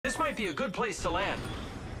be a good place to land.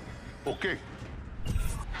 Okay.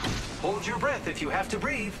 Hold your breath if you have to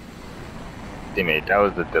breathe. Teammate, that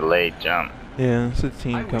was a delayed jump. Yeah, it's a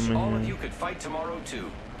team I wish coming all of here. you could fight tomorrow too,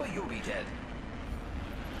 but you'll be dead.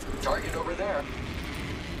 Target over there.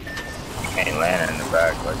 Can't land in the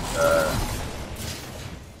back like that.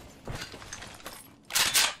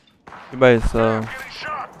 Everybody's I'm getting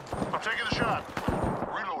shot. I'm taking a shot.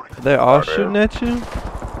 Reloading. they're all shooting at you?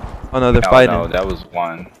 Oh no, they're fighting. No, that was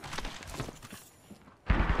one.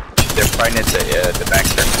 They're fighting at the back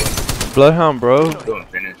circle. Bloodhound, bro. Doing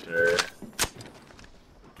finisher.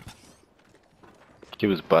 He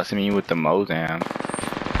was busting me with the Mozam.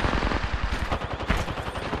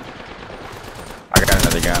 I got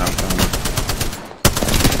another gun. I'm coming.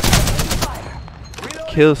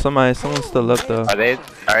 Kill somebody. Someone's still up though. Are they?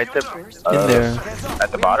 Alright, In there.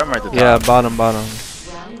 at the bottom or at the top? Yeah, bottom.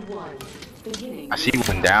 I see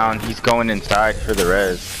one down. He's going inside for the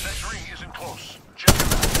res. Next ring isn't close. Check it out.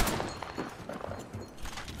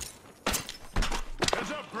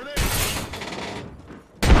 Heads up, grenade.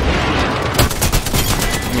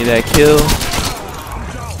 Give me that kill.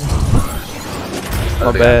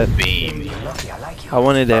 My bad. Beam. I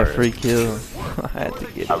wanted that free kill. I had to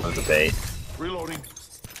get That it. was a bait. Reloading.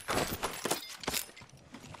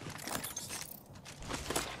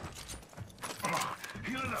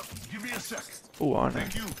 Healing up. Give me a sec. Ooh, on it.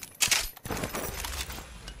 Thank you.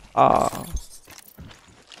 Ah.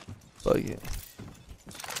 Fuck it.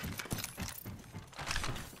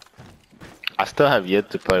 I still have yet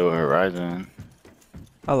to play with Horizon.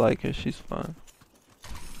 I like her. She's fun.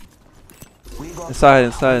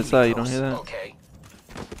 Inside. You don't hear that? Okay.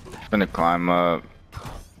 I'm gonna climb up.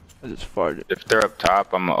 I just farted. If they're up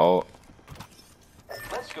top, I'm gonna ult.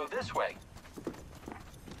 Let's go this way.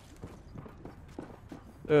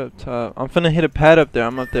 They're up top. I'm finna hit a pad up there.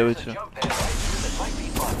 I'm up there with There's a you. jump pad right here that might be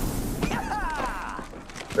fun.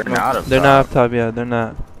 They're not up They're top. not up top. Yeah, they're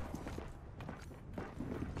not.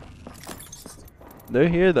 They're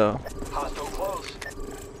here though. Hostile close.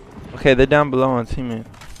 Okay, they're down below on teammate.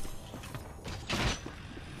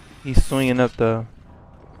 He's swinging up though.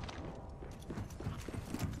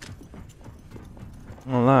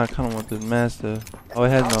 I'm gonna lie, I kinda want this master. Oh, it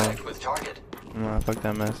has Contact no. with target. Nah, fuck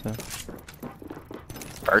that master.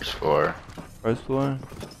 First floor. First floor.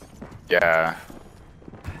 Yeah.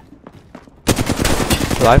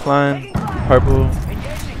 Lifeline. Purple.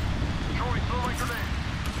 Engaging. Throwing thermite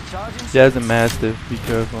grenade. Charging. Jazz and Mastiff. Be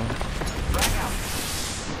careful. Frag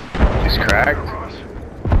out. He's cracked. Cross.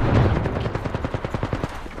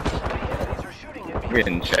 The enemies are shooting at me. We're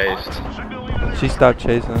getting chased. Signaling an She stopped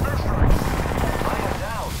chasing. I am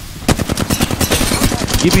down.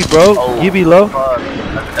 Gibby, bro. Gibby low. Fuck. I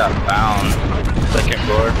got found. Second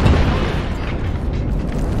floor.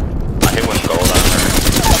 I hit one gold on her.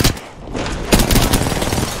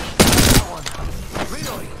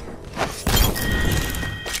 Reloading.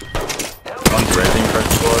 One's resing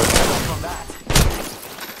first floor. From that.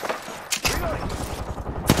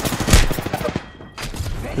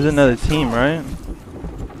 Reloading. There's another team, right?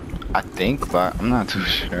 I think, but I'm not too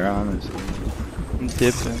sure, honestly. I'm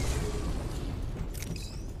dipping.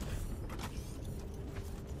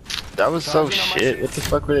 That was so shit. What the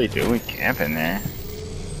fuck were they doing camping there?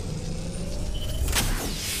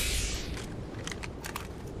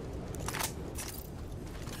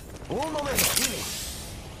 Un momento. Healing.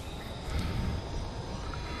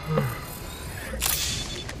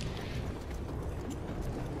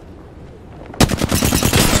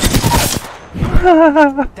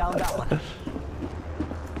 Down that one.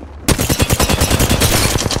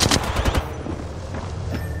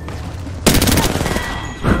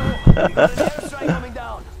 Airstrike coming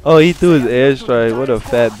down. Oh, he threw his airstrike. What a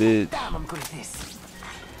fat bitch. Damn, I'm good at this.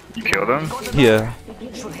 You killed him? Yeah.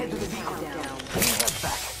 Should head to the vehicle. Bring health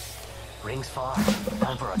back. Rings far.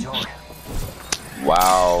 Time for a jog.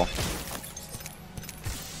 Wow.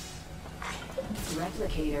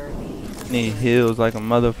 Replicator. Need heals like a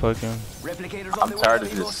motherfucker. Replicators on I'm the way, tired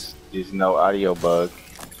of amigos. this no audio bug.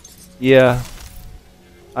 Yeah.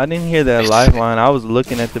 I didn't hear that lifeline. I was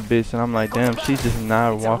looking at the bitch and I'm like, damn, she's just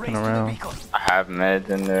not It's a walking race to the around. beacon. I have meds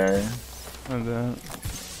in there. Like that.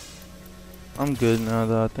 I'm good now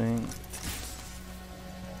though, I think.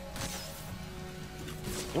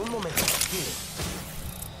 Un momento. Healing.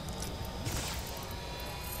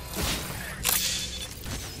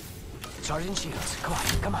 Charging shields. Come on,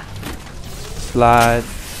 come on. Slide.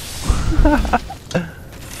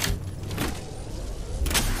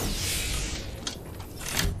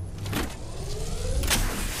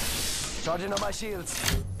 Charging on my shields.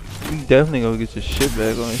 You definitely gonna get your shit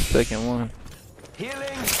back on your second one.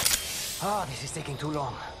 Healing. Ah, this is taking too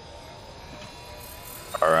long.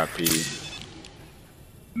 R.I.P.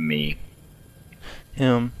 Me.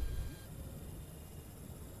 Him.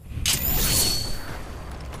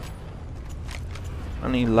 I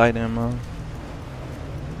need light ammo.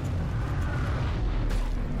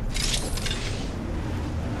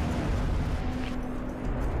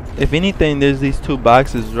 If anything, there's these two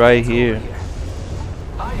boxes right here.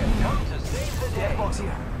 I have come to save the day. Box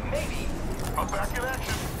here. Maybe. I'm back in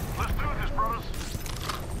action. Let's do this, brothers.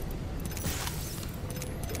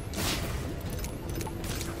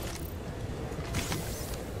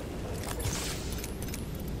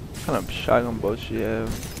 What kind of shotgun bolt she have?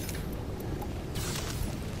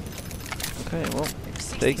 Okay, well,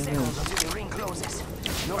 taking him. Until the ring closes.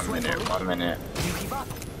 No 1 sweat minute, for 1 minute. you keep up.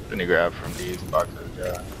 Gonna grab from these boxes,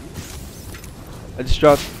 yeah. I just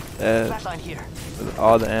dropped Flatline here. with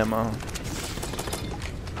all the ammo.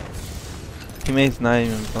 Teammates not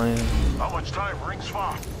even playing. How much time? Rings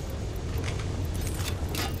far.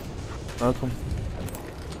 Welcome.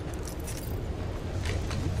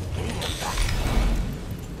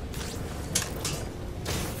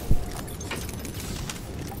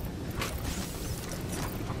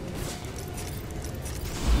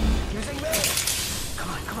 Using me. Come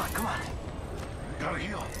on, come on, come on. Gotta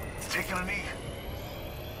heal. Taking a knee.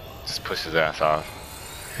 Just push his ass off.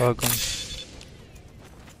 Welcome.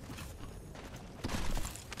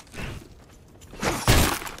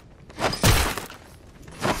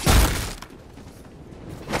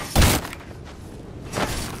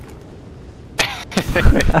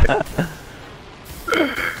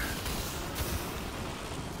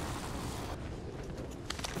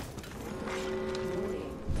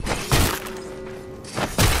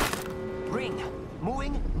 Ring.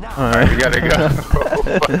 Moving now. Alright. We gotta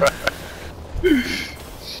go.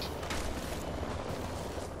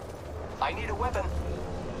 I need a weapon.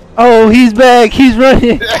 Oh, he's back. He's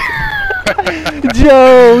running.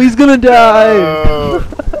 Joe, he's gonna die.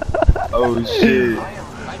 Oh shit.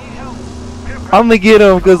 I need help. I'm gonna get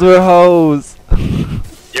him because we're hoes.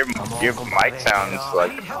 Your mic sounds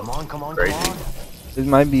like Come on, come on, crazy. come on. It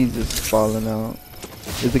might be just falling out.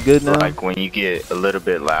 Is it good now? Like when you get a little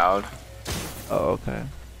bit loud, Oh, okay.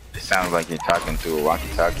 it sounds like you're talking to a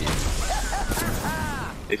walkie-talkie.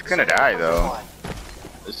 It's gonna die though.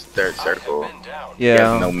 It's third circle. He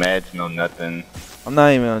Yeah, has no meds, no nothing. I'm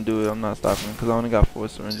not even gonna do it. I'm not stopping because I only got 4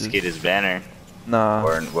 syringes. Just get his banner. Nah,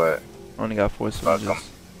 Or what? I only got 4 syringes. Welcome.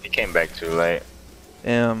 He came back too late.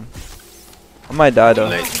 Damn. I might die Too though.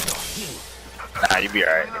 late. Nah, you be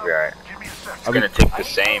alright. You be alright. Give me a sec. It's gonna take the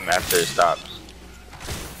same after it stops.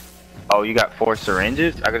 Oh, you got 4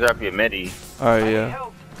 syringes? I could drop you a midi. Alright, I need yeah.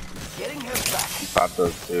 help. Getting him back. You pop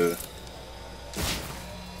those too.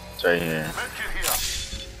 It's right here. Medkit here.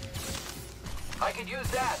 I could use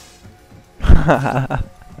that.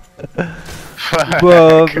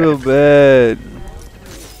 Bro, I feel bad.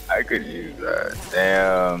 I could use that.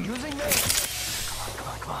 Damn. Using me. Come on, come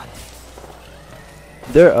on, come on.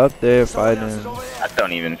 They're up there Someone fighting. else is over there. I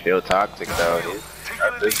don't even feel toxic though. It's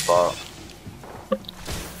not this fault.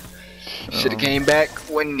 Should've came back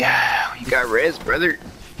when you got res, brother.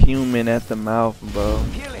 Fuming at the mouth, bro.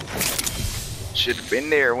 Healing. Should've been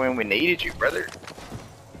there when we needed you, brother.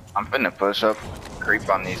 I'm finna push up, creep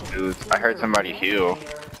on these dudes. I heard somebody heal.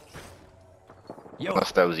 Yo,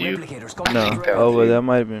 Unless that was you. replicators, come No. on. that was Oh, well, you. that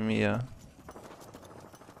might have been me, yeah.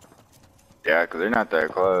 Yeah, cause they're not that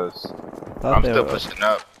close. Thought I'm they still were pushing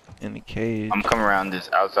up. in the cage. I'm coming around this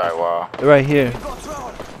outside wall. They're right here. Got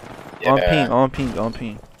thrown. Yeah. On ping, on ping, on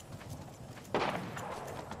ping.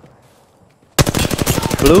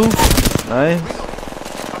 Blue. Nice.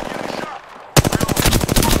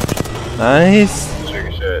 Nice.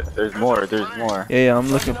 Sugar shit. There's more. There's more. Yeah, yeah, I'm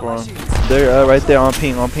looking for him. They're right there on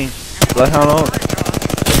ping, on ping. Bloodhound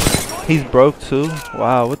on. He's broke too.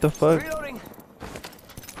 Wow, what the fuck? Reloading.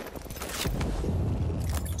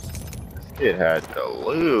 It had the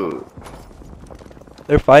loot.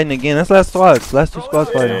 They're fighting again. That's last squads. Last 2 squads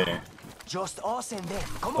fighting. Yeah. Just us and them.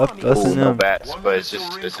 Come Up, on, us amigos. and No them. bats, but it's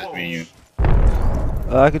just me and you.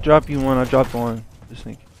 I could drop you one. I dropped one. Just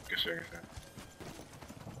think. Good shit, good shit.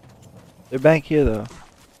 They're back here though.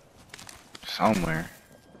 Somewhere.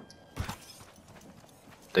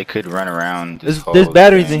 They could run around this whole There's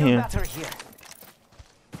batteries thing. in here. Battery here.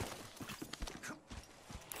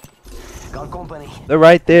 Gun company. They're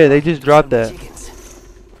right there. They just dropped that. Chickens.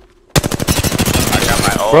 I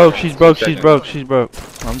got my ult. Broke. She's broke. She's 2 broke. She's broke.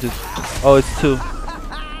 I'm just. Oh, it's 2.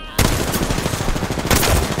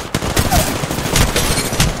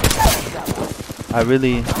 I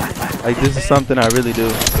really like this is something I really do.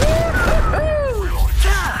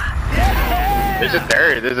 There's a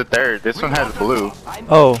third. There's a third. This one has blue.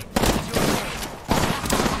 Oh,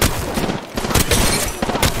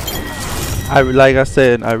 like I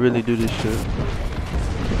said, I really do this shit.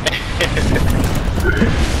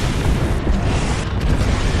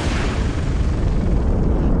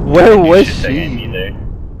 Where was she?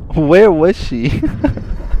 Where was she?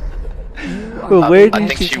 Where I did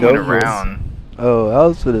think she go? went around. Oh, I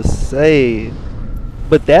was gonna say,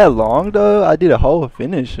 but that long though? I did a whole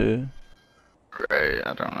finisher. Right,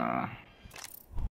 I don't know.